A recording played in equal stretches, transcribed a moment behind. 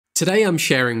Today I'm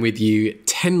sharing with you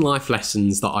 10 life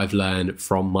lessons that I've learned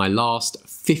from my last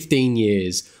 15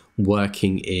 years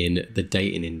working in the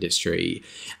dating industry.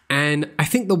 And I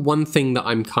think the one thing that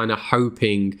I'm kind of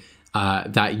hoping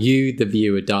that you, the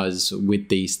viewer, does with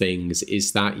these things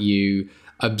is that you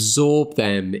absorb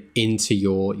them into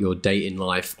your dating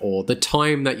life, or the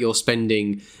time that you're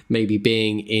spending maybe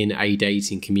being in a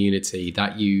dating community,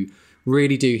 that you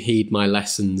really do heed my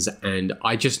lessons. And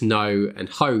I just know and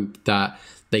hope that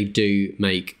they do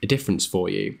make a difference for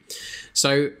you.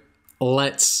 So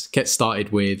let's get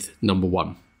started with number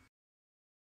one.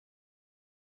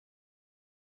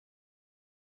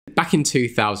 Back in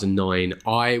 2009,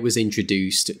 I was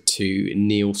introduced to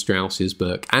Neil Strauss's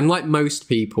book. And like most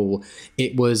people,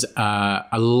 it was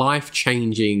a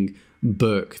life-changing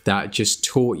book that just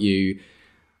taught you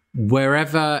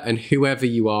wherever and whoever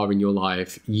you are in your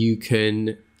life, you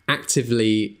can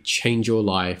actively change your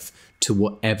life to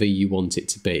whatever you want it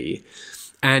to be.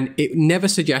 And it never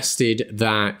suggested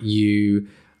that you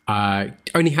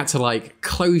only had to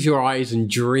close your eyes and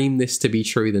dream this to be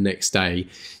true the next day.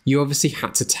 You obviously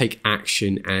had to take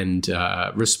action and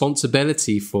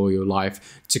responsibility for your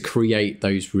life to create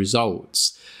those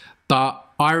results. But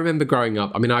I remember growing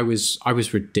up, I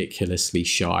was ridiculously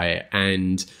shy,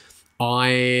 and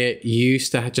I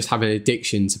used to just have an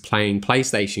addiction to playing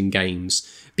PlayStation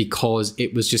games because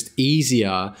it was just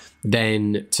easier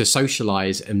than to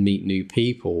socialize and meet new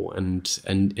people, and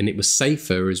it was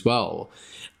safer as well.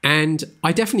 And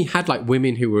I definitely had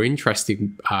women who were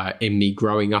interested in me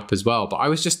growing up as well, but I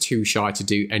was just too shy to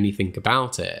do anything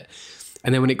about it.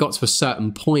 And then when it got to a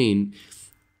certain point,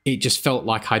 it just felt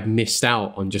like I'd missed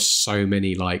out on just so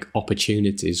many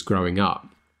opportunities growing up.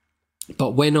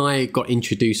 But when I got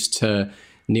introduced to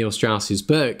Neil Strauss's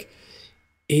book,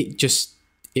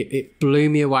 it blew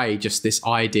me away, just this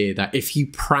idea that if you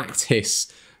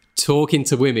practice talking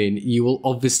to women, you will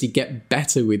obviously get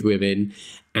better with women,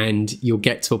 and you'll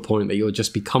get to a point that you'll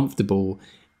just be comfortable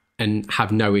and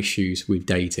have no issues with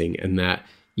dating, and that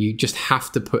you just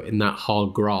have to put in that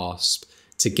hard grasp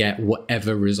to get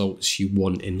whatever results you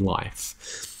want in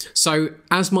life. So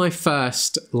as my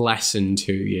first lesson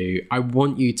to you, I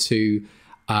want you to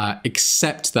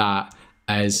accept that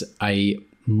as a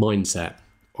mindset,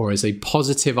 or as a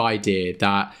positive idea,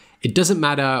 that it doesn't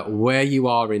matter where you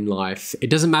are in life. It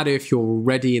doesn't matter if you're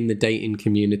already in the dating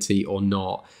community or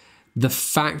not. The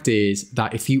fact is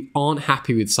that if you aren't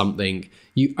happy with something,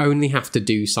 you only have to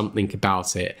do something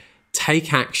about it.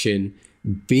 Take action,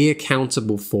 be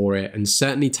accountable for it, and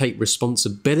certainly take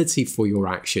responsibility for your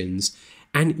actions.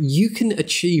 And you can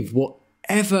achieve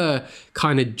whatever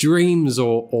kind of dreams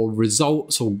or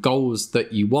results or goals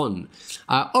that you want.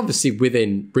 Obviously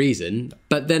within reason,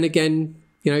 but then again,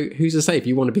 who's to say? If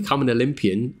you want to become an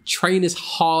Olympian, train as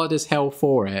hard as hell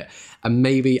for it, and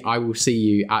maybe I will see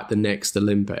you at the next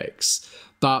Olympics.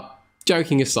 But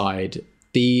joking aside,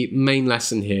 the main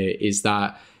lesson here is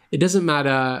that it doesn't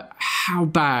matter how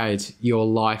bad your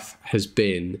life has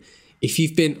been. If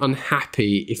you've been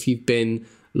unhappy, if you've been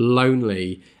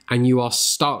lonely, and you are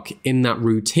stuck in that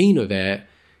routine of it,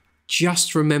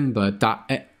 just remember that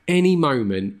at any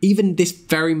moment, even this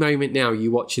very moment now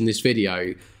you watching this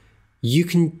video, you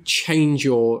can change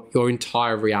your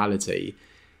entire reality.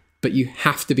 But you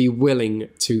have to be willing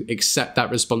to accept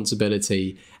that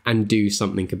responsibility and do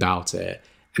something about it.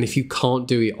 And if you can't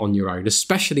do it on your own,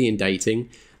 especially in dating,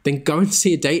 then go and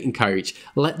see a dating coach.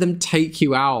 Let them take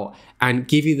you out and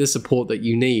give you the support that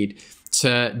you need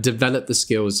to develop the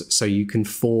skills so you can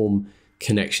form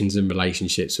connections and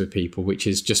relationships with people, which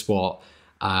is just what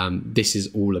this is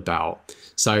all about.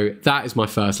 So that is my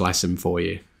first lesson for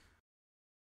you.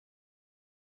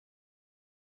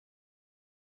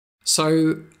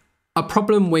 So a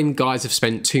problem when guys have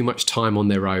spent too much time on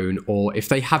their own, or if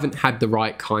they haven't had the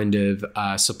right kind of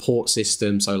support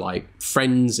system, so like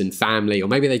friends and family, or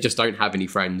maybe they just don't have any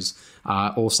friends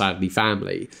or sadly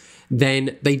family,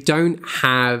 then they don't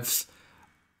have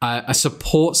a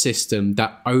support system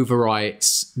that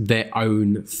overwrites their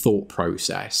own thought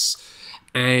process.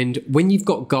 And when you've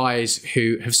got guys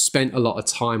who have spent a lot of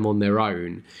time on their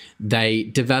own, they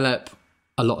develop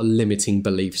a lot of limiting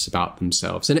beliefs about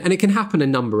themselves. And it can happen a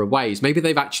number of ways. Maybe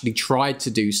they've actually tried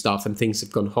to do stuff and things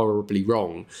have gone horribly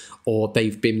wrong, or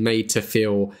they've been made to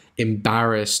feel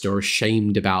embarrassed or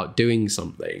ashamed about doing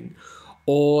something,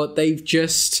 or they've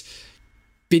just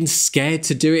been scared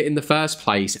to do it in the first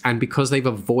place. And because they've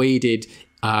avoided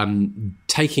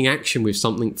taking action with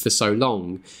something for so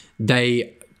long,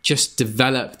 they just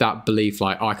develop that belief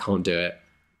like, oh, I can't do it.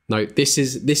 No, this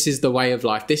is the way of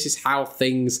life. This is how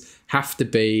things have to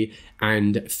be,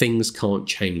 and things can't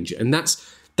change. And that's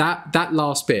that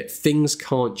last bit, things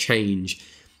can't change,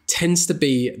 tends to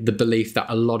be the belief that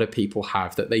a lot of people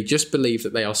have, that they just believe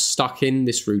that they are stuck in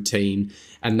this routine,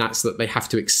 and that's that they have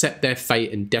to accept their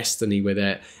fate and destiny with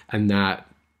it, and that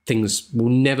things will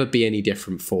never be any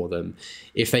different for them.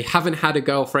 If they haven't had a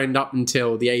girlfriend up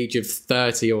until the age of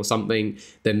 30 or something,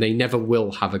 then they never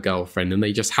will have a girlfriend, and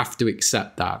they just have to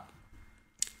accept that.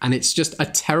 And it's just a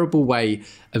terrible way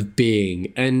of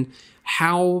being, and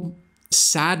how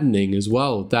saddening as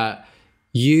well that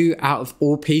you, out of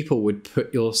all people, would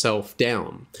put yourself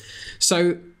down.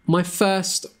 So my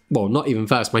second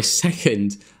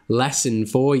lesson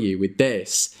for you with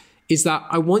this is that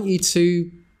I want you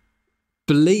to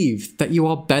believe that you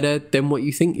are better than what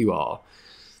you think you are,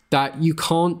 that you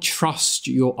can't trust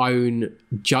your own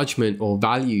judgment or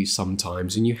values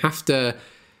sometimes, and you have to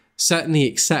certainly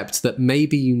accept that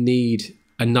maybe you need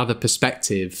another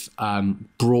perspective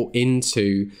brought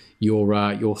into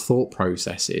your thought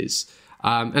processes.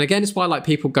 And again, it's why like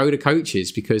people go to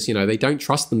coaches, because they don't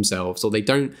trust themselves, or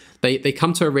they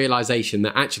come to a realization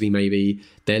that actually maybe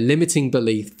their limiting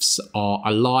beliefs are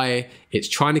a lie. It's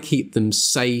trying to keep them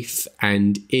safe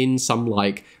and in some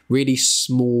like really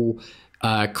small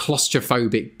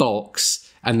claustrophobic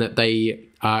box, and that they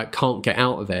can't get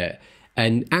out of it.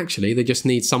 And actually they just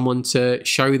need someone to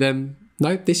show them,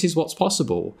 no, this is what's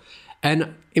possible.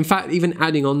 And in fact, even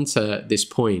adding on to this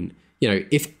point,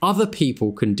 if other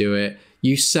people can do it,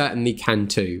 you certainly can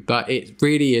too. But it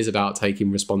really is about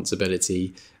taking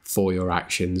responsibility for your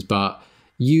actions. But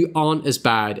you aren't as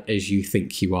bad as you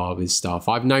think you are with stuff.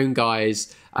 I've known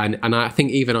guys, and I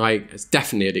think even I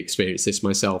definitely had experienced this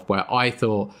myself, where I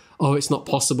thought, oh, it's not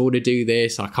possible to do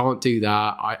this, I can't do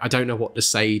that, I don't know what to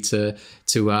say to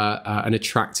an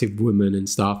attractive woman and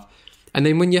stuff. And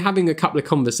then when you're having a couple of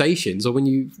conversations, or when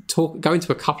you go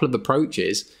into a couple of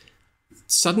approaches,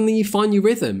 suddenly you find your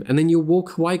rhythm, and then you'll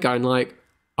walk away going like,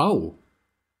 oh,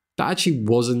 that actually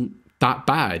wasn't that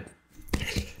bad.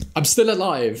 I'm still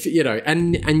alive,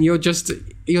 and you're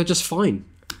just fine.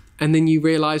 And then you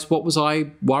realize, what was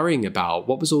I worrying about?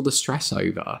 What was all the stress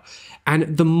over?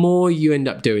 And the more you end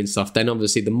up doing stuff, then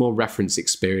obviously the more reference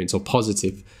experience or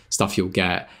positive stuff you'll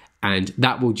get. And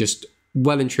that will just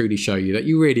well and truly show you that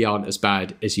you really aren't as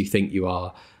bad as you think you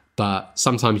are. But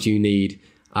sometimes you need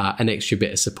an extra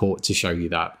bit of support to show you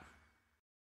that.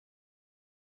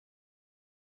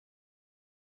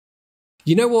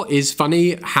 You know what is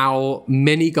funny? How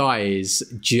many guys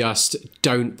just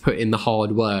don't put in the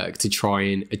hard work to try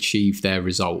and achieve their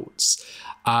results.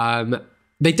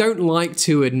 They don't like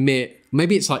to admit,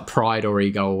 maybe it's like pride or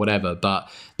ego or whatever,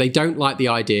 but they don't like the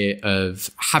idea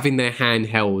of having their hand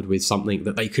held with something,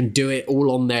 that they can do it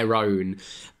all on their own.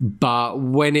 But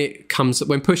when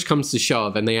push comes to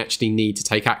shove and they actually need to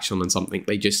take action on something,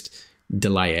 they just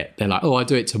delay it. They're like, oh, I'll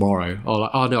do it tomorrow. Or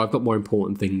like, oh no, I've got more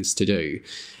important things to do.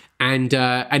 And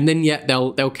then yet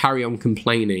they'll carry on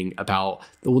complaining about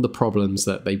all the problems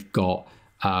that they've got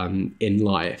in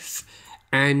life.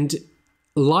 And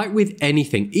like with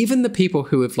anything, even the people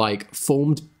who have like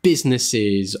formed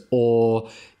businesses, or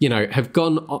have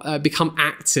become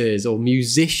actors or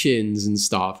musicians and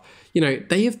stuff,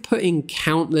 they have put in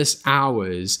countless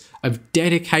hours of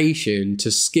dedication to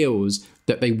skills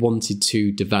that they wanted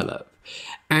to develop.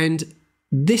 And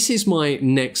this is my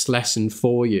next lesson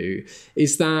for you,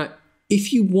 is that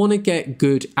if you want to get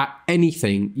good at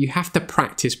anything, you have to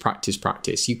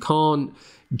practice. You can't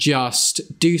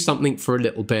just do something for a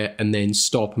little bit and then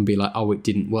stop and be like, oh, it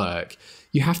didn't work.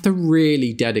 You have to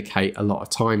really dedicate a lot of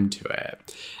time to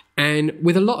it. And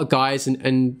with a lot of guys,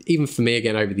 and even for me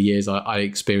again over the years, I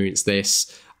experienced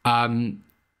this.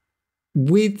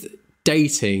 With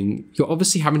dating, you're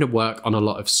obviously having to work on a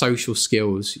lot of social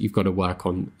skills. You've got to work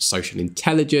on social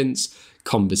intelligence,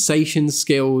 conversation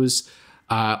skills,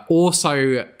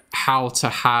 also how to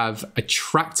have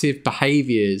attractive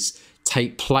behaviors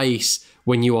take place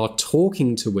when you are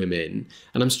talking to women.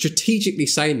 And I'm strategically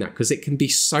saying that because it can be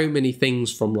so many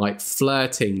things, from like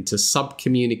flirting to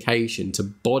sub-communication to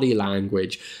body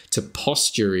language to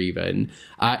posture, even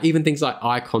things like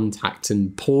eye contact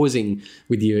and pausing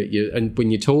with you and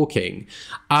when you're talking.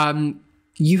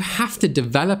 You have to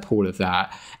develop all of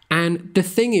that. And the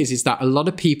thing is that a lot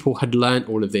of people had learned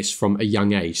all of this from a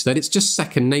young age, that it's just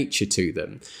second nature to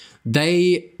them.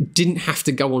 They didn't have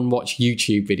to go and watch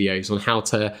YouTube videos on how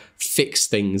to fix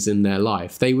things in their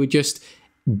life. They were just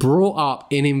brought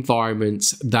up in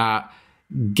environments that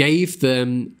gave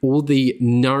them all the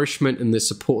nourishment and the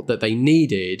support that they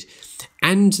needed,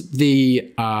 and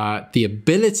the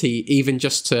ability even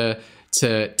just to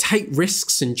take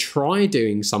risks and try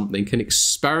doing something and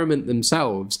experiment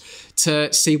themselves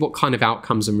to see what kind of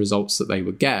outcomes and results that they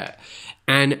would get.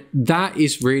 And that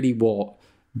is really what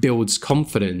builds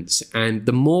confidence. And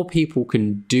the more people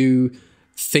can do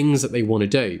things that they want to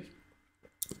do,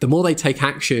 the more they take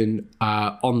action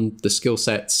on the skill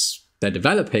sets they're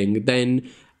developing, then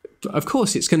of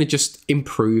course it's going to just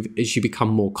improve as you become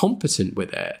more competent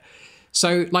with it.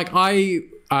 So like I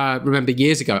remember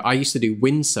years ago, I used to do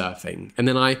windsurfing, and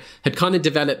then I had kind of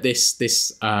developed this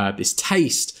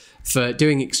taste for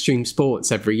doing extreme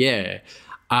sports every year.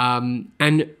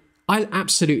 And I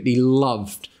absolutely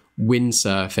loved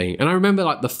windsurfing. And I remember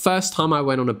like the first time I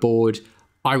went on a board,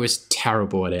 I was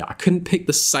terrible at it. I couldn't pick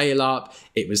the sail up.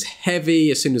 It was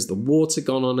heavy as soon as the water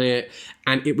got on it.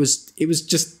 And it was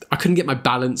just, I couldn't get my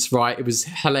balance right. It was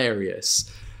hilarious.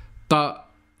 But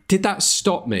did that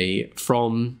stop me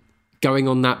from going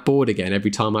on that board again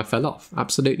every time I fell off?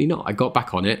 Absolutely not. I got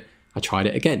back on it. I tried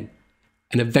it again.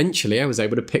 And eventually I was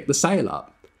able to pick the sail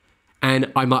up.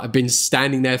 And I might have been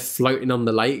standing there floating on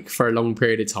the lake for a long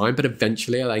period of time, but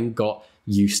eventually I then got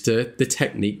used to the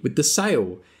technique with the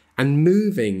sail and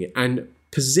moving and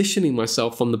positioning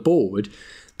myself on the board,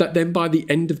 that then by the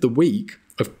end of the week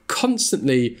of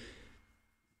constantly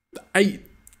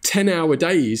 8-10 hour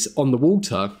days on the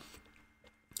water,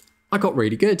 I got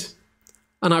really good.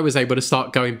 And I was able to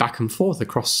start going back and forth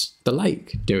across the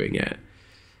lake doing it.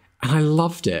 And I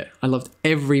loved it. I loved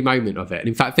every moment of it. And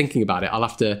in fact, thinking about it, I'll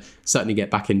have to certainly get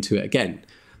back into it again.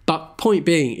 But point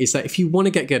being is that if you want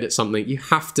to get good at something, you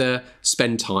have to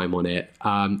spend time on it.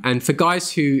 And for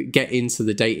guys who get into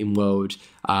the dating world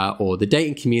or the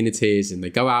dating communities and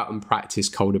they go out and practice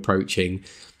cold approaching,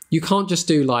 you can't just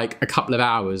do like a couple of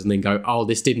hours and then go, oh,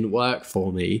 this didn't work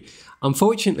for me.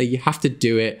 Unfortunately, you have to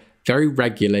do it very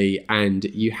regularly, and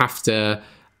you have to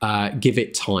give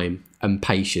it time and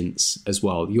patience as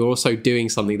well. You're also doing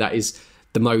something that is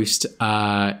the most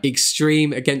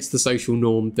extreme against the social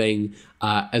norm thing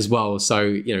as well. So,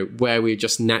 you know, where we're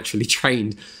just naturally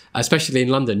trained, especially in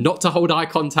London, not to hold eye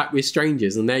contact with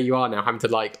strangers. And there you are now having to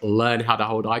like learn how to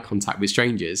hold eye contact with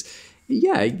strangers.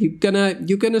 Yeah, you're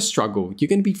gonna struggle. You're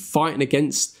gonna be fighting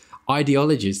against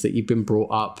ideologies that you've been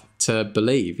brought up to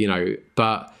believe, you know,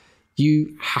 but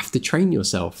you have to train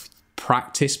yourself.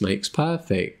 Practice makes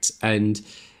perfect. And,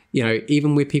 you know,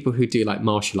 even with people who do like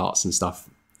martial arts and stuff,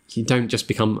 you don't just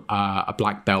become a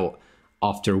black belt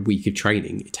after a week of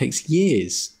training. It takes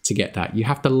years to get that. You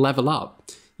have to level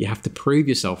up. You have to prove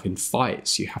yourself in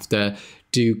fights. You have to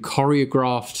do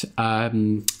choreographed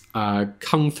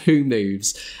kung fu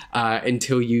moves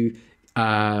until you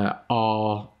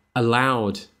are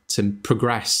allowed to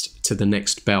progress to the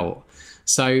next belt.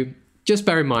 So just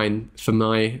bear in mind for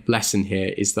my lesson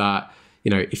here is that, you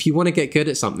know, if you want to get good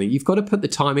at something, you've got to put the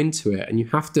time into it, and you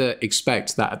have to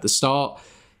expect that at the start,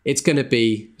 it's going to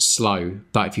be slow,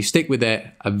 but if you stick with it,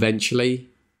 eventually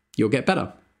you'll get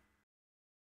better.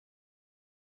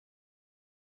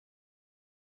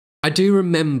 I do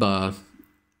remember,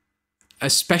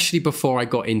 especially before I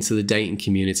got into the dating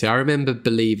community, I remember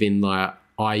believing that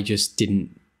I just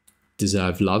didn't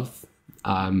deserve love,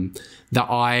 that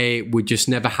I would just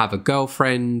never have a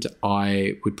girlfriend,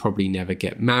 I would probably never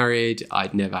get married,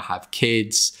 I'd never have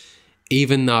kids,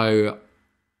 even though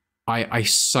I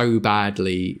so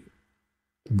badly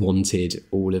wanted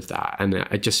all of that. And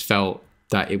I just felt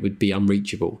that it would be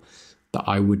unreachable, that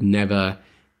I would never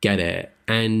get it.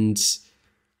 And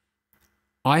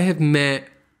I have met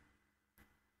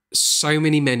so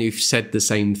many men who've said the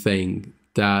same thing,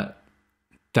 that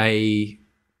they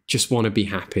just want to be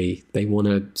happy. They want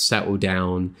to settle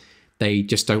down. They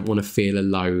just don't want to feel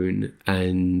alone,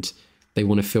 and they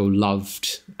want to feel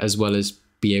loved as well as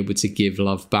be able to give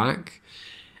love back.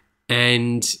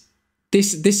 And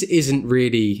this isn't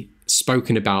really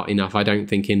spoken about enough, I don't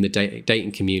think, in the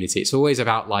dating community. It's always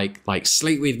about like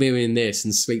sleep with women this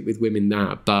and sleep with women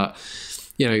that. But,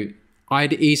 you know,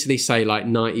 I'd easily say like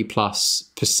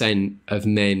 90+% of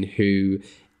men who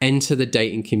enter the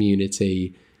dating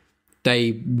community,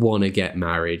 they want to get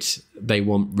married. They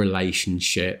want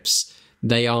relationships.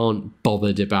 They aren't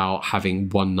bothered about having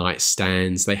one night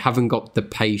stands. They haven't got the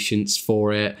patience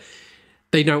for it.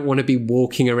 They don't want to be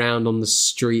walking around on the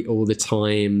street all the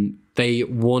time. They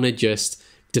want to just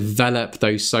develop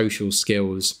those social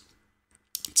skills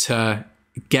to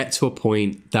get to a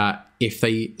point that if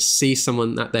they see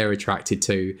someone that they're attracted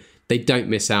to, they don't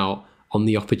miss out on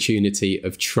the opportunity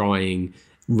of trying,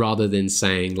 rather than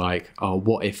saying like, oh,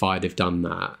 what if I'd have done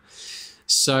that?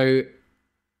 So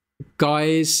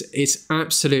guys, it's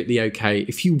absolutely okay.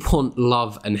 If you want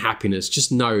love and happiness,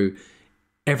 just know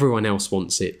everyone else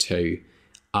wants it too.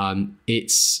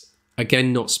 It's,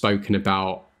 again, not spoken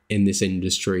about in this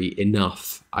industry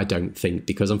enough, I don't think,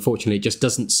 because unfortunately it just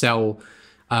doesn't sell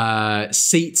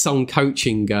seats on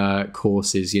coaching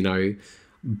courses, you know,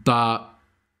 but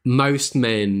most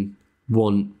men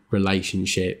want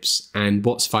relationships. And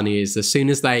what's funny is as soon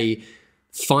as they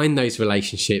find those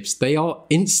relationships, they are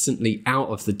instantly out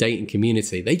of the dating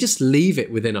community. They just leave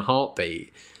it within a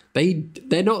heartbeat.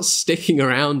 They're not sticking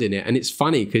around in it. And it's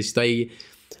funny because there's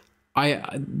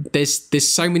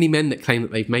so many men that claim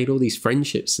that they've made all these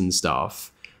friendships and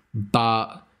stuff,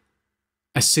 but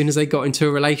as soon as they got into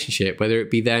a relationship, whether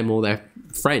it be them or their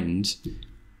friend,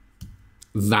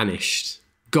 vanished,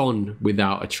 gone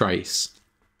without a trace.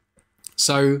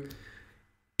 So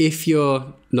if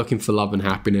you're looking for love and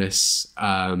happiness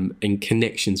and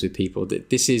connections with people,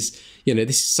 this is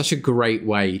such a great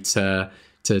way to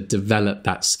develop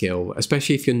that skill,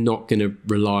 especially if you're not going to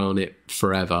rely on it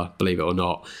forever, believe it or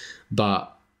not.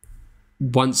 But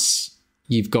once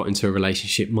you've got into a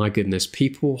relationship, my goodness,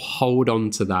 people hold on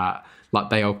to that like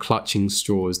they are clutching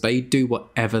straws. They do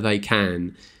whatever they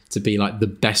can to be like the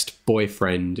best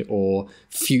boyfriend or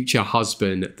future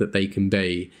husband that they can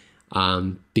be.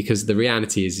 Because the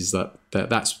reality is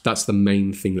that's the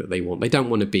main thing that they want. They don't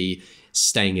want to be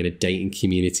staying in a dating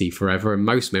community forever, and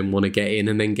most men want to get in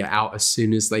and then get out as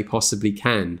soon as they possibly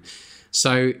can.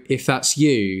 So if that's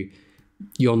you,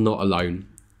 you're not alone.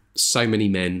 So many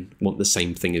men want the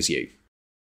same thing as you.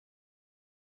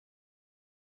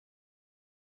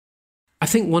 I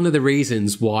think one of the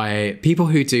reasons why people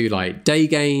who do like day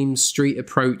games, street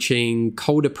approaching,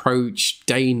 cold approach,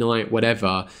 day, night,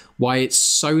 whatever, why it's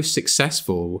so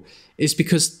successful is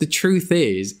because the truth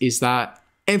is that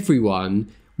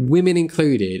everyone, women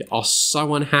included, are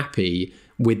so unhappy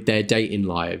with their dating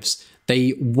lives.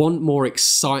 They want more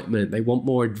excitement, they want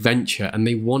more adventure, and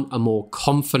they want a more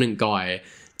confident guy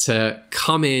to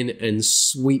come in and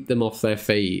sweep them off their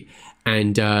feet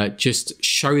and just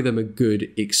show them a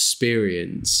good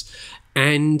experience.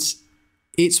 And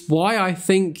it's why I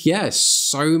think, yes,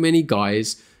 so many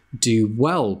guys do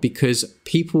well, because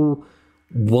people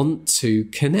want to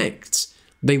connect.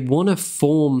 They want to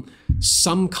form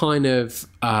some kind of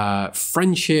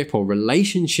friendship or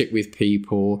relationship with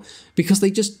people because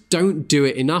they just don't do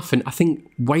it enough. And I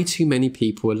think way too many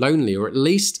people are lonely, or at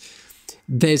least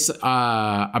there's sort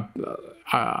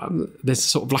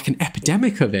of like an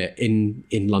epidemic of it in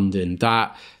London,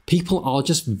 that people are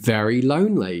just very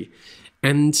lonely.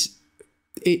 And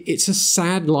it's a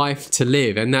sad life to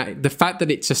live. And that the fact that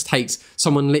it just takes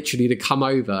someone literally to come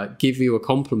over, give you a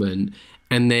compliment,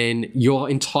 and then your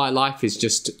entire life is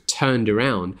just turned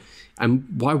around. And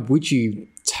why would you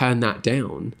turn that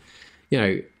down? You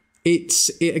know, it's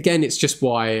just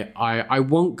why I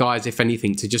want guys, if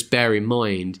anything, to just bear in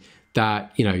mind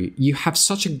that, you know, you have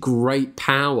such a great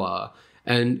power.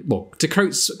 And, well, to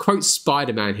quote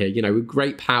Spider-Man here, you know, with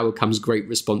great power comes great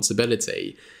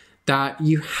responsibility. That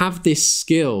you have this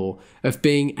skill of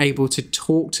being able to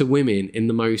talk to women in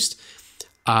the most,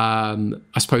 I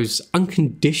suppose,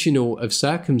 unconditional of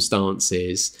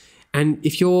circumstances. And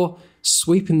if you're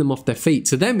sweeping them off their feet,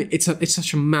 to them, it's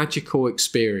such a magical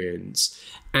experience.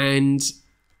 And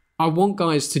I want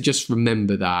guys to just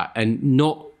remember that and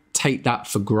not take that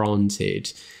for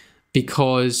granted,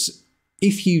 because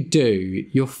if you do,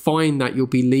 you'll find that you'll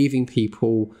be leaving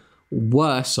people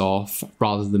worse off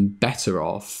rather than better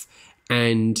off.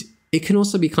 And it can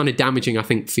also be kind of damaging, I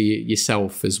think, for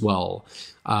yourself as well.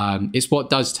 It's what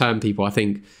does turn people, I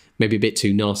think, maybe a bit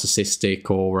too narcissistic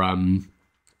or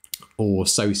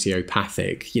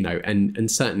sociopathic, you know, and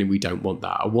certainly we don't want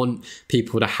that. I want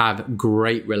people to have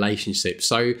great relationships.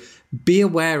 So be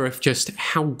aware of just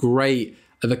how great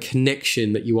of a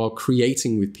connection that you are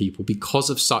creating with people because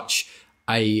of such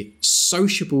a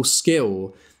sociable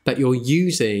skill that you're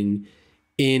using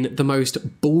in the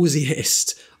most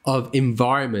ballsiest of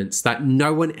environments that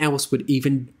no one else would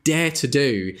even dare to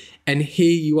do. And here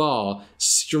you are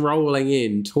strolling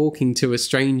in, talking to a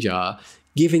stranger,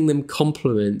 giving them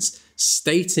compliments,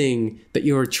 stating that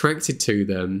you're attracted to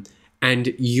them,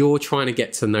 and you're trying to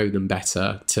get to know them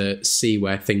better to see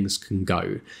where things can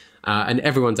go. And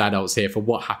everyone's adults here, for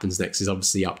what happens next is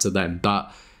obviously up to them.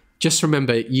 But just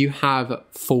remember, you have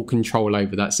full control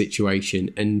over that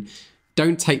situation, and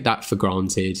don't take that for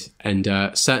granted. And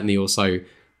certainly also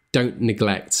don't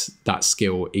neglect that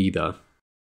skill either.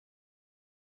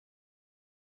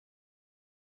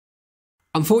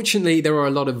 Unfortunately, there are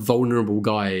a lot of vulnerable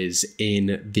guys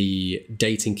in the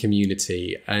dating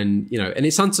community. And, you know, and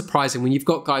it's unsurprising when you've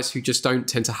got guys who just don't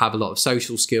tend to have a lot of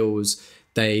social skills.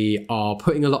 They are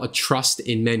putting a lot of trust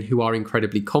in men who are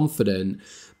incredibly confident,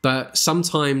 but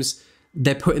sometimes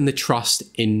they're putting the trust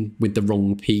in with the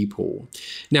wrong people.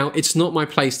 Now, it's not my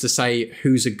place to say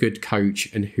who's a good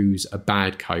coach and who's a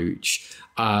bad coach.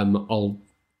 I'll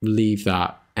leave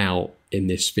that out in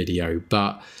this video,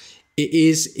 but it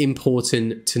is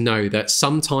important to know that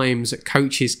sometimes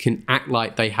coaches can act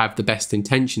like they have the best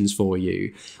intentions for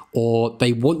you, or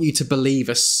they want you to believe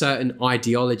a certain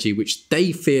ideology which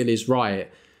they feel is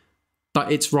right,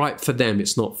 but it's right for them,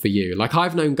 it's not for you. Like,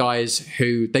 I've known guys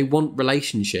who, they want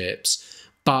relationships,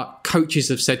 but coaches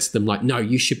have said to them, like, no,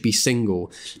 you should be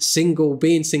single.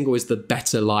 Being single is the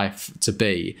better life to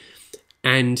be.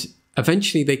 And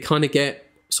eventually they kind of get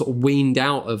sort of weaned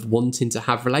out of wanting to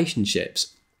have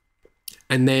relationships.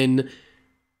 And then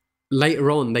later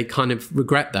on, they kind of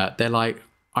regret that. They're like,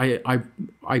 I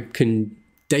can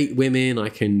date women, I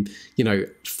can,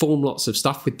 form lots of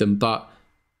stuff with them, but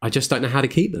I just don't know how to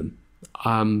keep them.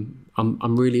 I'm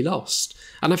really lost.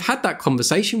 And I've had that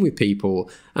conversation with people,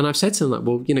 and I've said to them, like,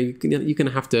 well, you're going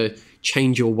to have to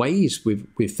change your ways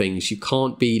with things. You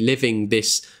can't be living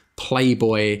this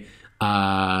playboy,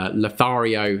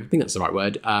 Lothario, I think that's the right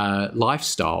word,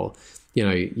 lifestyle.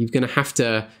 You're going to have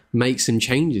to make some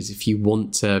changes if you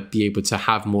want to be able to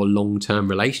have more long-term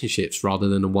relationships rather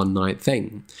than a one-night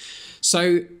thing.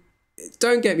 So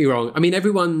don't get me wrong. I mean,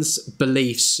 everyone's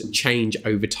beliefs change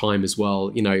over time as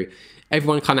well.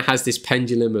 Everyone kind of has this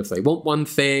pendulum of, they want one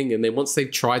thing, and then once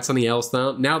they've tried something else,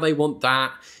 now they want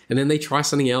that, and then they try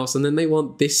something else, and then they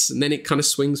want this, and then it kind of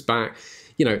swings back.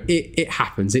 It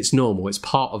happens. It's normal. It's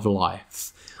part of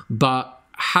life. But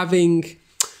having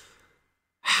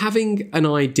an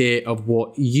idea of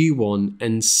what you want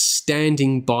and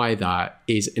standing by that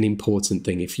is an important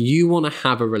thing. If you want to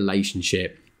have a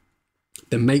relationship,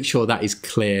 then make sure that is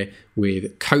clear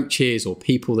with coaches or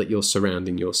people that you're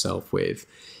surrounding yourself with.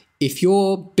 If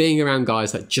you're being around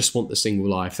guys that just want the single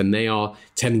life, and they are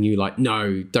telling you, like,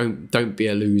 no, don't be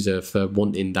a loser for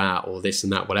wanting that or this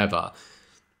and that, whatever,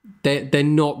 they're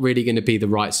not really going to be the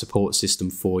right support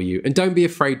system for you. And don't be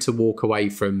afraid to walk away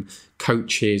from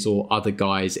coaches or other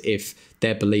guys if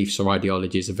their beliefs or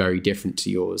ideologies are very different to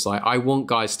yours. I want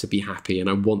guys to be happy, and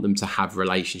I want them to have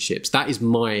relationships. That is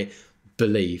my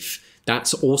belief.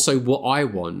 That's also what I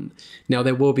want. Now,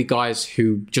 there will be guys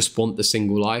who just want the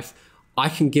single life. I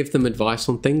can give them advice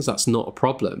on things. That's not a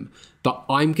problem. But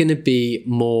I'm going to be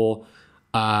more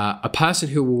a person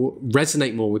who will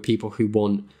resonate more with people who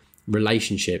want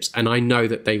relationships, and I know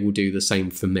that they will do the same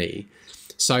for me.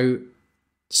 So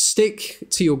stick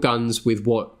to your guns with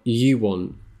what you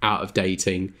want out of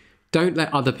dating. Don't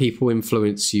let other people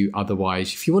influence you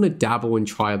otherwise. If you want to dabble and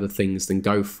try other things, then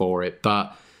go for it,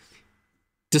 but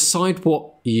decide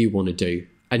what you want to do,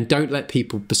 and don't let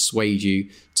people persuade you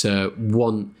to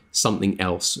want something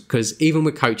else. Because even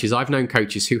with coaches, I've known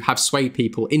coaches who have swayed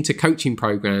people into coaching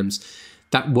programs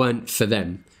that weren't for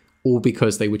them, all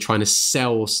because they were trying to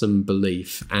sell some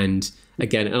belief. And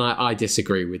again, I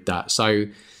disagree with that. So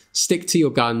stick to your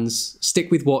guns,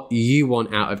 stick with what you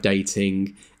want out of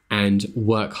dating, and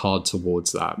work hard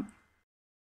towards that.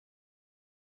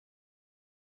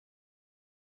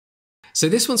 So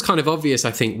this one's kind of obvious,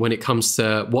 I think, when it comes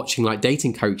to watching like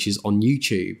dating coaches on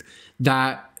YouTube,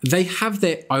 that they have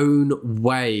their own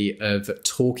way of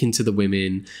talking to the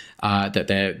women that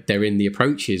they're in the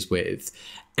approaches with.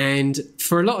 And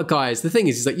for a lot of guys, the thing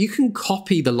is that you can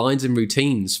copy the lines and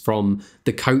routines from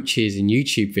the coaches in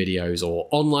YouTube videos or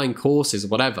online courses or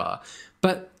whatever,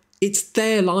 but it's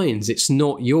their lines, it's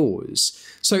not yours.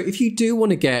 So if you do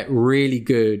want to get really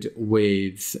good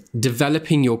with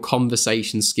developing your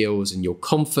conversation skills and your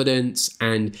confidence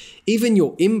and even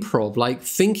your improv, like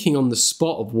thinking on the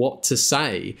spot of what to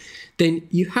say, then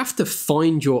you have to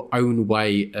find your own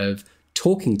way of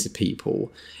talking to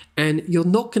people. And you're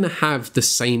not going to have the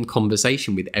same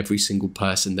conversation with every single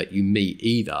person that you meet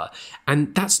either.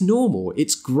 And that's normal.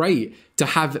 It's great to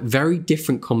have very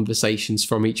different conversations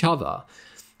from each other.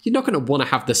 You're not going to want to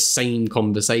have the same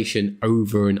conversation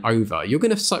over and over. You're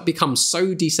going to become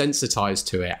so desensitized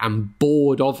to it and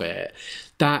bored of it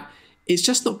that it's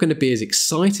just not going to be as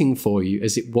exciting for you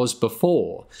as it was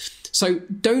before. So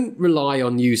don't rely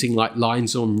on using like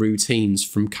lines on routines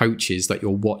from coaches that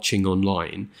you're watching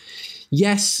online.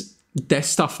 Yes, their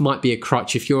stuff might be a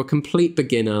crutch. If you're a complete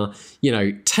beginner,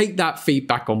 take that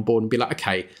feedback on board and be like,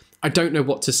 okay, I don't know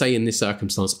what to say in this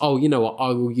circumstance. Oh, you know what? I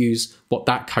will use what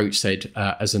that coach said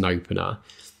as an opener.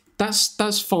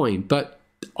 That's fine. But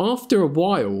after a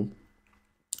while,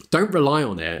 don't rely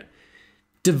on it.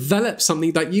 Develop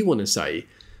something that you want to say.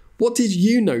 What did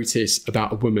you notice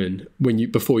about a woman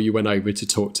before you went over to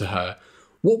talk to her?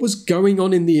 What was going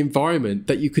on in the environment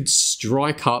that you could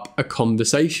strike up a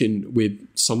conversation with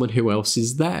someone who else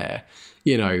is there?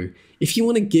 If you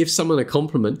want to give someone a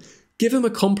compliment, give them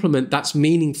a compliment that's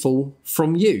meaningful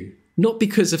from you, not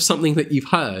because of something that you've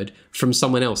heard from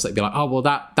someone else. That'd be like, oh, well,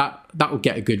 that will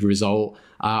get a good result.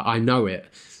 I know it.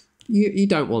 You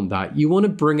don't want that. You want to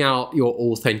bring out your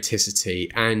authenticity,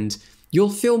 and you'll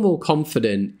feel more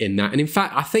confident in that. And in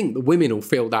fact, I think the women will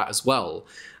feel that as well.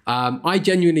 I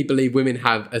genuinely believe women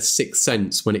have a sixth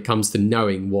sense when it comes to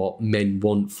knowing what men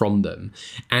want from them.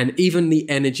 And even the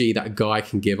energy that a guy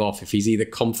can give off if he's either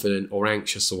confident or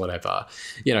anxious or whatever,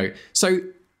 So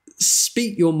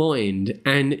speak your mind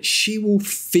and she will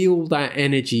feel that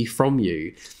energy from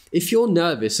you. If you're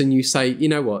nervous and you say, you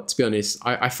know what, to be honest,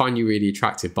 I find you really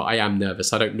attractive, but I am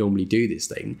nervous. I don't normally do this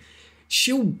thing.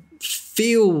 She'll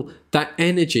feel that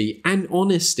energy and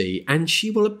honesty, and she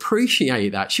will appreciate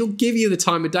that. She'll give you the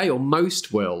time of day, or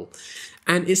most will.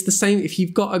 And it's the same if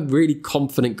you've got a really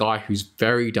confident guy who's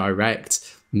very direct.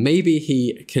 Maybe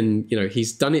he can,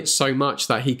 he's done it so much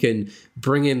that he can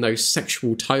bring in those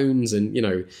sexual tones, and,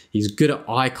 he's good at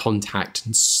eye contact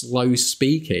and slow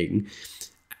speaking.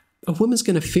 A woman's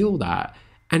going to feel that.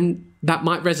 And that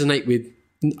might resonate with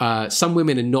some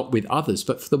women and not with others.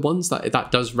 But for the ones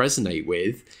that does resonate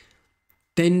with,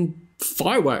 then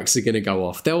fireworks are going to go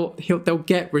off. They'll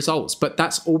get results. But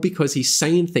that's all because he's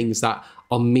saying things that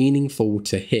are meaningful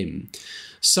to him.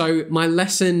 So my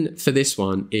lesson for this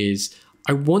one is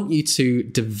I want you to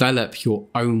develop your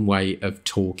own way of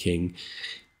talking.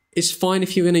 It's fine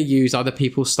if you're going to use other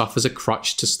people's stuff as a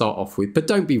crutch to start off with, but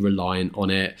don't be reliant on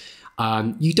it.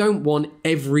 You don't want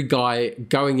every guy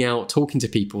going out talking to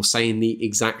people saying the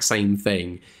exact same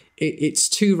thing. It's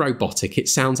too robotic. It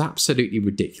sounds absolutely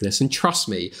ridiculous. And trust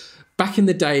me, back in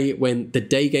the day when the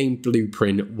daygame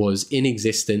blueprint was in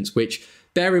existence, which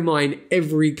bear in mind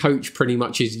every coach pretty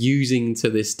much is using to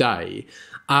this day,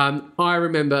 I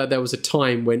remember there was a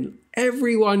time when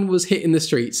everyone was hitting the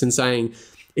streets and saying,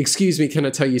 excuse me, can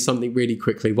I tell you something really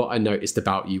quickly? What I noticed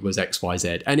about you was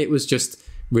XYZ. And it was just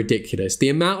ridiculous. The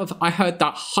amount of, I heard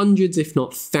that hundreds, if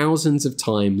not thousands of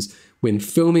times when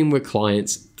filming with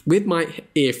clients with my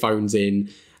earphones in.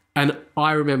 And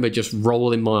I remember just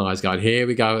rolling my eyes going, here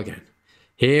we go again.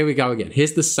 Here we go again.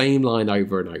 Here's the same line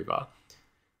over and over.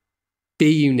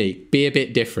 Be unique, be a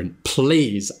bit different,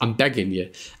 please, I'm begging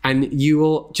you. And you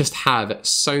will just have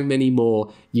so many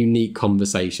more unique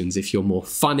conversations. If you're more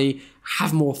funny,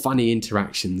 have more funny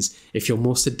interactions. If you're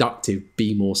more seductive,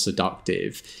 be more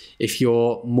seductive. If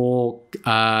you're more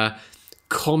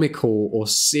comical or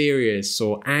serious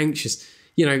or anxious,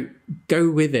 go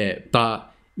with it.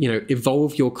 But,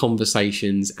 evolve your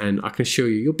conversations, and I can assure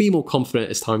you, you'll be more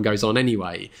confident as time goes on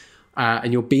anyway.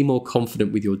 And you'll be more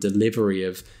confident with your delivery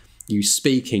of you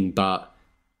speaking, but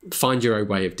find your own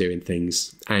way of doing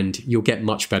things and you'll get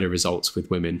much better results with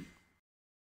women.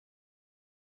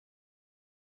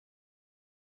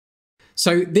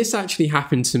 So this actually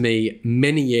happened to me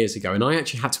many years ago, and I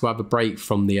actually had to have a break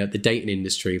from the dating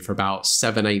industry for about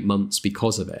 7-8 months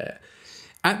because of it.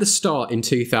 At the start in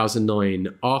 2009,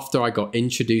 after I got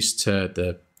introduced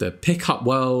to the pickup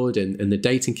world and the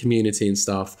dating community and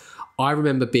stuff, I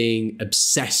remember being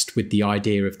obsessed with the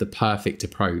idea of the perfect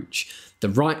approach, the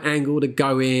right angle to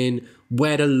go in,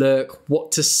 where to look,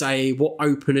 what to say, what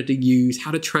opener to use, how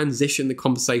to transition the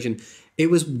conversation. It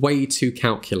was way too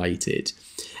calculated.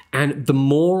 And the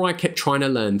more I kept trying to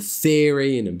learn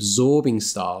theory and absorbing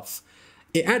stuff,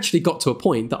 it actually got to a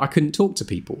point that I couldn't talk to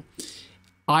people.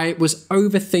 I was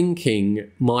overthinking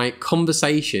my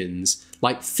conversations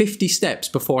like 50 steps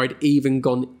before I'd even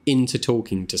gone into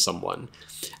talking to someone.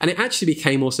 And it actually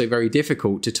became also very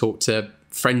difficult to talk to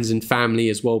friends and family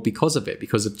as well because of it,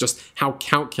 because of just how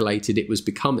calculated it was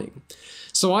becoming.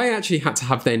 So I actually had to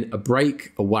have then a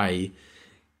break away,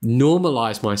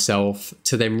 normalize myself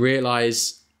to then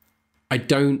realize I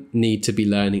don't need to be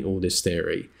learning all this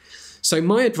theory. So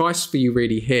my advice for you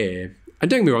really here, and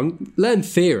don't get me wrong, learn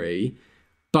theory,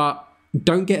 but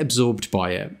don't get absorbed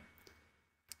by it.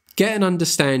 Get an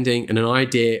understanding and an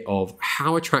idea of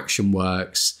how attraction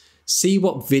works. See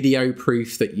what video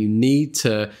proof that you need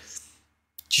to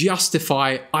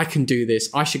justify, I can do this,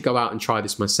 I should go out and try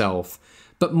this myself.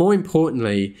 But more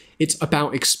importantly, it's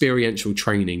about experiential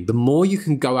training. The more you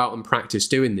can go out and practice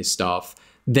doing this stuff,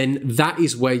 then that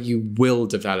is where you will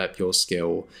develop your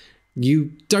skill.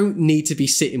 You don't need to be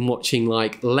sitting watching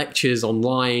like lectures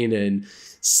online and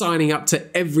signing up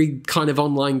to every kind of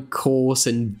online course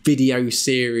and video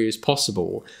series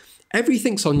possible.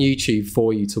 Everything's on YouTube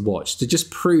for you to watch to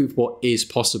just prove what is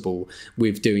possible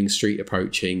with doing street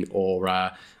approaching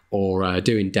or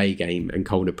doing day game and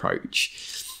cold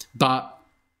approach. But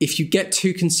if you get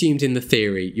too consumed in the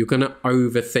theory, you're going to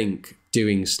overthink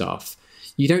doing stuff.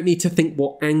 You don't need to think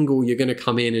what angle you're going to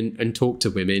come in and talk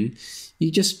to women.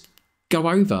 You just go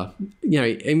over.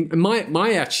 And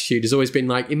my attitude has always been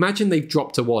like, imagine they've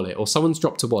dropped a wallet or someone's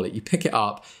dropped a wallet. You pick it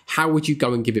up. How would you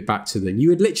go and give it back to them? You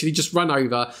would literally just run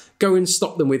over, go and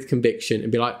stop them with conviction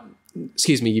and be like,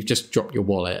 excuse me, you've just dropped your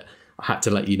wallet. I had to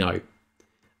let you know.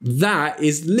 That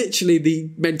is literally the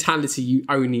mentality you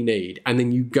only need. And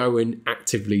then you go and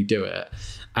actively do it.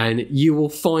 And you will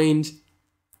find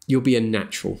you'll be a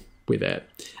natural with it.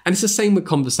 And it's the same with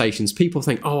conversations. People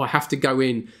think, oh, I have to go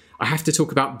in, I have to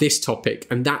talk about this topic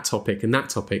and that topic and that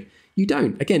topic. You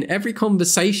don't. Again, every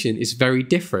conversation is very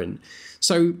different.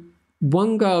 So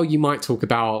one girl, you might talk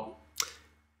about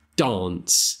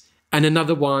dance, and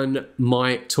another one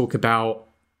might talk about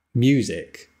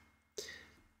music.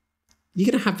 You're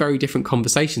going to have very different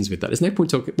conversations with that. There's no point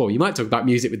talking, well, you might talk about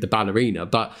music with the ballerina,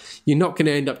 but you're not going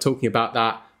to end up talking about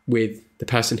that with the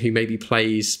person who maybe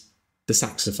plays the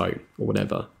saxophone or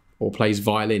whatever, or plays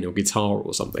violin or guitar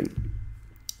or something.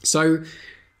 So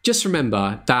just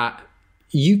remember that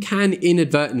you can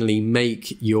inadvertently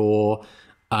make your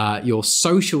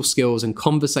social skills and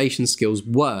conversation skills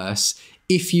worse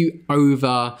if you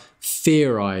over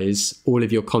theorize all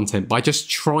of your content by just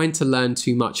trying to learn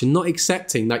too much and not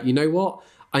accepting that, you know what,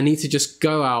 I need to just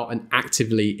go out and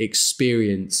actively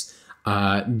experience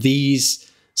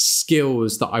these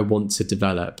skills that I want to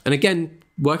develop. And again,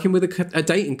 working with a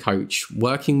dating coach,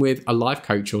 working with a life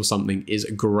coach or something is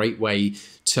a great way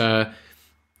to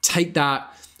take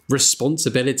that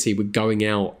responsibility with going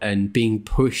out and being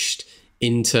pushed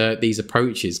into these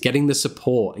approaches, getting the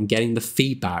support and getting the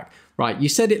feedback. Right, you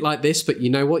said it like this, but you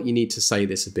know what? You need to say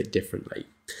this a bit differently.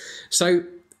 So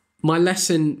my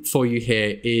lesson for you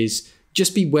here is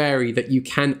just be wary that you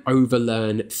can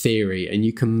overlearn theory and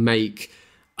you can make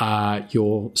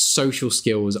your social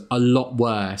skills a lot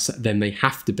worse than they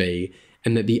have to be,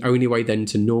 and that the only way then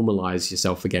to normalize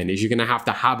yourself again is you're going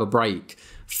to have a break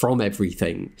from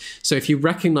everything. So if you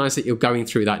recognize that you're going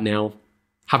through that now,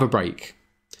 have a break.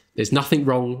 There's nothing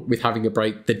wrong with having a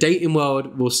break. The dating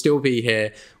world will still be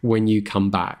here when you come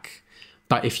back.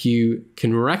 But if you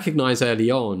can recognize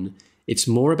early on, it's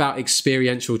more about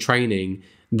experiential training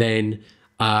than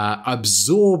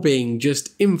absorbing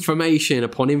just information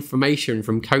upon information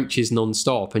from coaches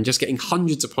nonstop and just getting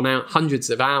hundreds upon hundreds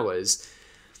of hours.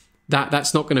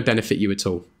 That's not going to benefit you at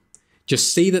all.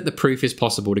 Just see that the proof is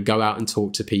possible to go out and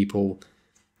talk to people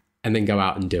and then go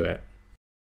out and do it.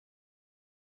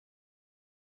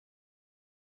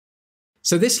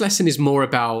 So this lesson is more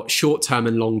about short-term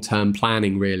and long-term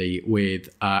planning, really, with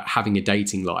having a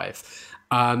dating life,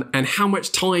 and how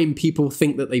much time people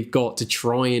think that they've got to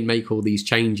try and make all these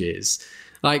changes.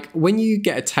 Like when you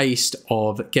get a taste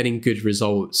of getting good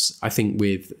results, I think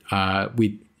with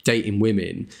dating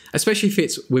women, especially if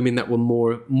it's women that were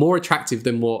more attractive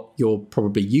than what you're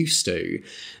probably used to,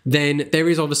 then there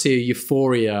is obviously a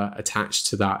euphoria attached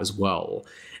to that as well.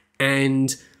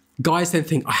 And guys then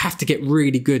think, I have to get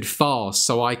really good fast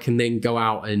so I can then go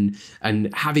out and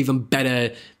have even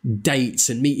better dates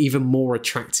and meet even more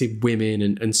attractive women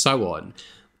and so on.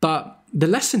 But the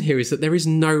lesson here is that there is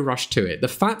no rush to it. The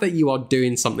fact that you are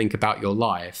doing something about your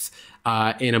life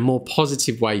in a more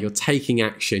positive way, you're taking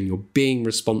action, you're being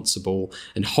responsible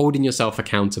and holding yourself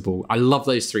accountable. I love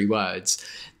those three words.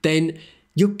 Then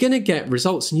you're going to get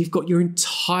results and you've got your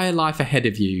entire life ahead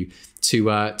of you to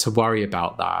worry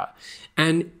about that.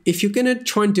 And if you're going to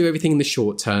try and do everything in the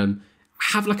short term,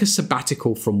 have like a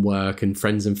sabbatical from work and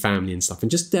friends and family and stuff, and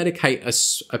just dedicate a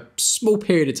small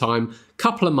period of time,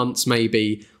 couple of months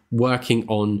maybe, working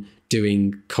on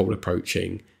doing cold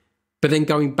approaching, but then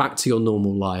going back to your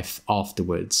normal life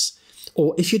afterwards.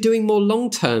 Or if you're doing more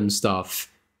long-term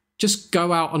stuff, just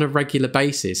go out on a regular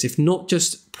basis. If not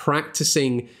just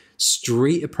practicing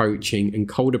street approaching and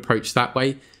cold approach that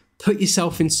way, put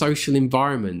yourself in social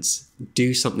environments,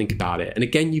 do something about it. And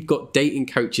again, you've got dating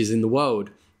coaches in the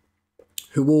world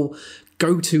who will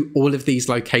go to all of these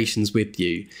locations with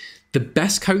you. The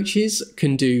best coaches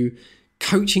can do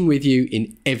coaching with you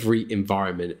in every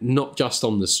environment, not just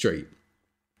on the street.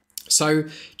 So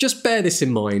just bear this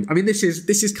in mind. I mean, this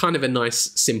is kind of a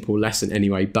nice, simple lesson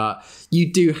anyway, but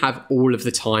you do have all of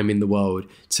the time in the world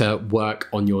to work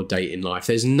on your dating life.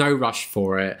 There's no rush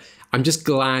for it. I'm just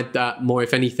glad that more,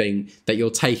 if anything, that you're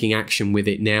taking action with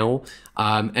it now.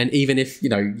 And even if,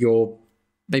 you're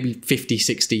maybe 50,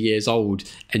 60 years old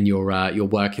and you're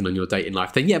working on your dating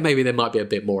life, then yeah, maybe there might be a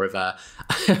bit more of a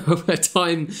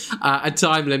time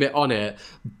limit on it.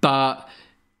 But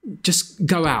just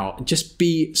go out, just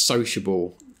be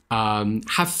sociable,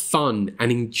 have fun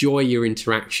and enjoy your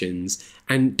interactions,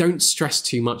 and don't stress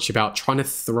too much about trying to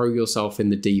throw yourself in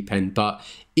the deep end. But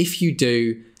if you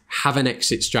do, have an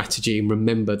exit strategy and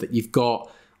remember that you've got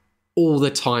all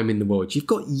the time in the world. You've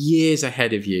got years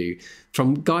ahead of you,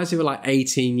 from guys who are like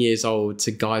 18 years old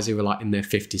to guys who are like in their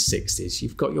 50s, 60s.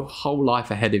 You've got your whole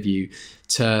life ahead of you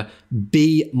to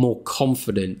be more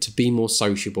confident, to be more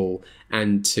sociable,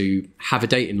 and to have a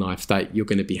dating life that you're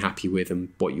going to be happy with and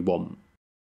what you want.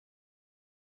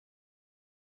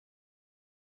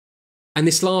 And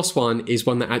this last one is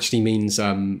one that actually means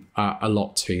a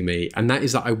lot to me. And that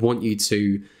is that I want you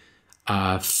to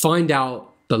find out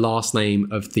the last name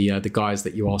of the guys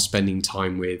that you are spending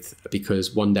time with,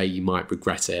 because one day you might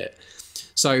regret it.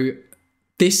 So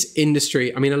this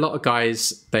industry, I mean, a lot of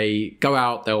guys, they go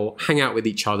out, they'll hang out with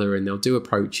each other and they'll do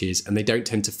approaches, and they don't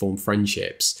tend to form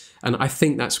friendships. And I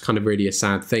think that's kind of really a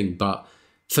sad thing. But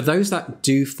for those that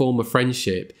do form a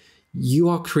friendship, you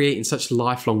are creating such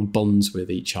lifelong bonds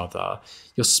with each other.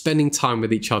 You're spending time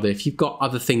with each other. If you've got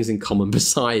other things in common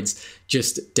besides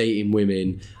just dating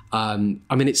women, I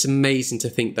mean, it's amazing to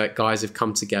think that guys have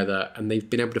come together and they've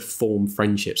been able to form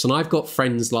friendships. And I've got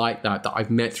friends like that I've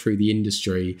met through the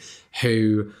industry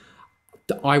who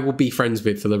I will be friends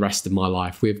with for the rest of my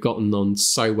life. We've gotten on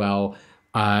so well.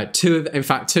 Two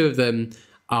of them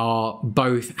are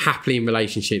both happily in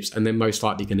relationships, and they're most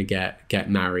likely going to get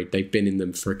married. They've been in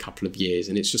them for a couple of years,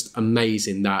 and it's just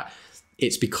amazing that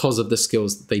it's because of the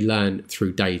skills that they learn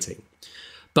through dating.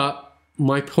 But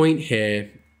my point here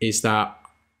is that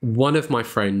one of my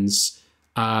friends,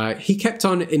 he kept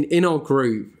on in our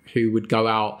group who would go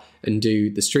out and do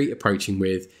the street approaching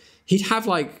with, he'd have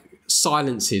like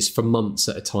silences for months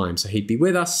at a time. So he'd be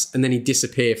with us and then he'd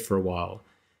disappear for a while,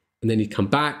 and then he'd come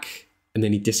back and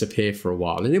then he'd disappear for a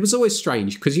while. And it was always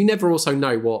strange because you never also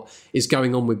know what is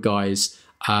going on with guys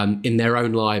in their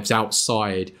own lives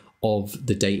outside of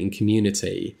the dating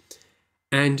community.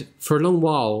 And for a long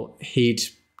while, he'd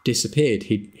disappeared,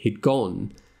 he'd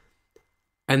gone.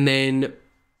 And then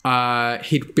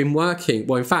he'd been working.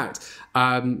 Well, in fact,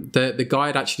 the guy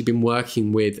had actually been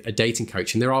working with a dating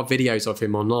coach, and there are videos of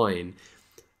him online.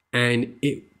 And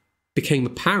it became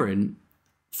apparent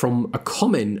from a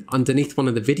comment underneath one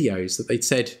of the videos that they'd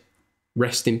said,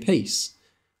 "Rest in peace."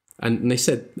 And they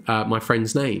said my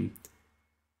friend's name.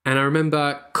 And I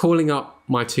remember calling up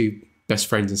my two best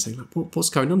friends and saying, like, what's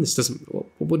going on? This doesn't,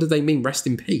 what do they mean, rest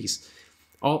in peace?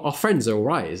 Our friends are all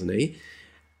right, isn't he?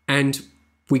 And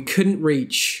we couldn't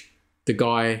reach the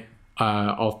guy,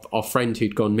 our friend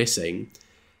who'd gone missing.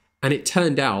 And it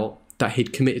turned out that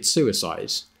he'd committed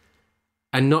suicide.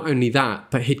 And not only that,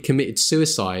 but he'd committed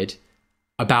suicide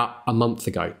about a month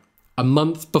ago. A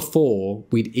month before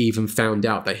we'd even found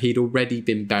out that he'd already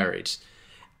been buried.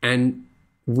 And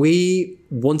we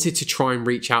wanted to try and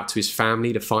reach out to his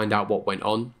family to find out what went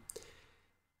on.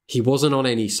 He wasn't on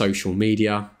any social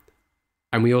media.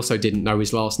 And we also didn't know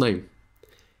his last name.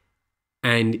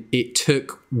 And it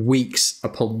took weeks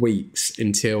upon weeks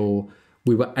until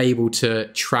we were able to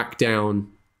track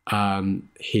down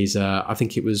his, I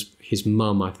think it was his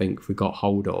mum, I think we got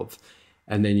hold of.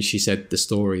 And then she said the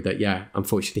story that, yeah,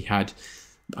 unfortunately had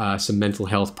some mental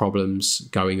health problems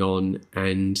going on,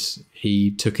 and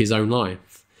he took his own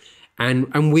life.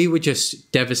 And we were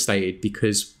just devastated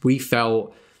because we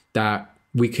felt that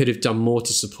we could have done more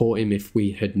to support him if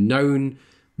we had known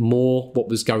more what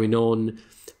was going on.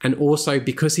 And also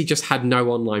because he just had no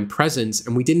online presence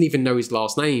and we didn't even know his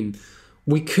last name,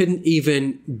 we couldn't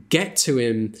even get to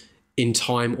him in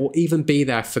time or even be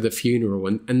there for the funeral.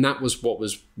 And that was what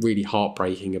was really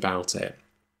heartbreaking about it.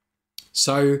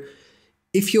 So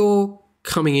if you're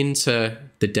coming into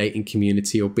the dating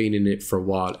community or been in it for a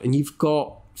while and you've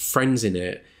got friends in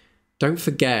it, don't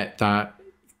forget that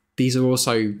these are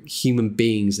also human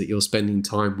beings that you're spending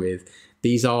time with.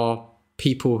 These are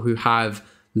people who have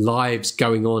lives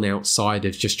going on outside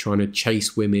of just trying to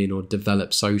chase women or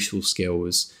develop social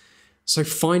skills. So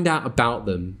find out about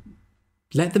them.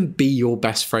 Let them be your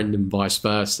best friend and vice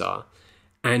versa.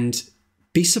 And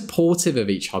be supportive of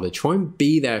each other. Try and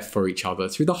be there for each other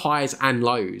through the highs and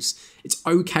lows. It's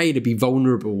okay to be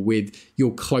vulnerable with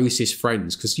your closest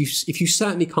friends, because if you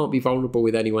certainly can't be vulnerable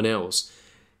with anyone else,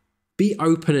 be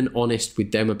open and honest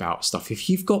with them about stuff. If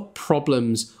you've got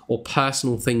problems or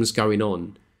personal things going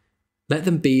on, let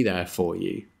them be there for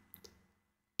you.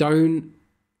 Don't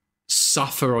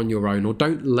suffer on your own, or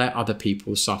don't let other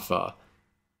people suffer.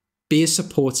 Be as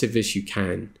supportive as you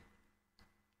can.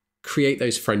 Create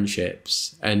those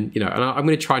friendships. And, and I'm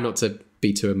going to try not to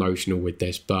be too emotional with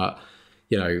this, but,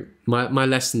 my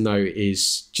lesson though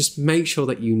is just make sure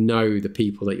that you know the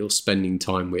people that you're spending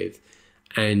time with,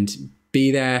 and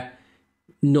be there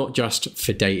not just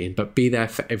for dating, but be there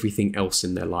for everything else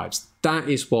in their lives. That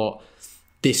is what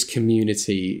this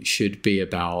community should be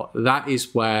about. That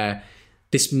is where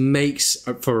this makes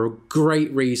for a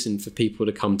great reason for people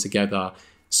to come together,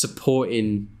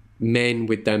 supporting men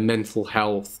with their mental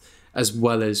health as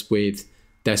well as with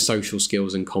their social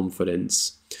skills and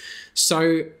confidence.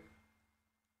 So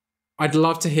I'd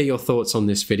love to hear your thoughts on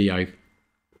this video.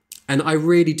 And I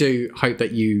really do hope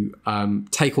that you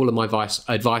take all of my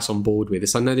advice on board with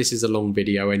this. I know this is a long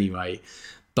video anyway,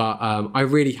 but I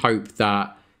really hope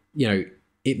that, you know,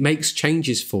 it makes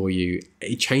changes for you.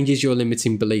 It changes your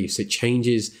limiting beliefs. It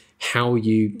changes how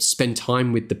you spend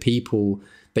time with the people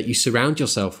that you surround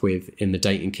yourself with in the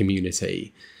dating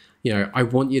community. You know, I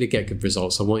want you to get good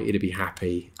results. I want you to be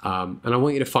happy. And I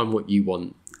want you to find what you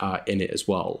want in it as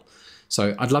well.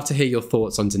 So I'd love to hear your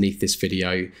thoughts underneath this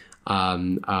video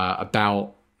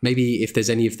about maybe if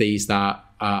there's any of these that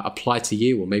apply to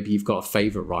you, or maybe you've got a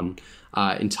favorite one.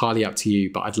 Entirely up to you,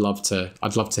 but I'd love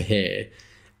to hear.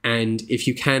 And if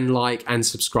you can like and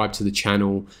subscribe to the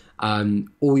channel,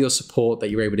 all your support that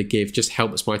you're able to give just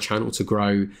helps my channel to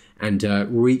grow and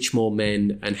reach more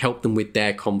men and help them with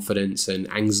their confidence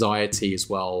and anxiety as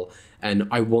well. And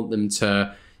I want them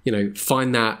to, you know,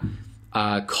 find that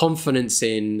confidence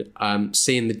in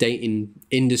seeing the dating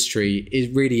industry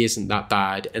really isn't that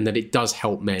bad, and that it does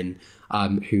help men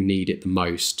who need it the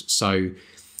most. So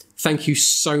thank you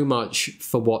so much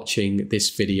for watching this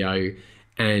video.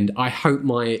 And I hope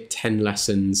my 10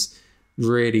 lessons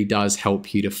really does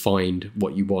help you to find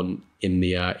what you want in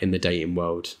the dating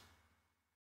world.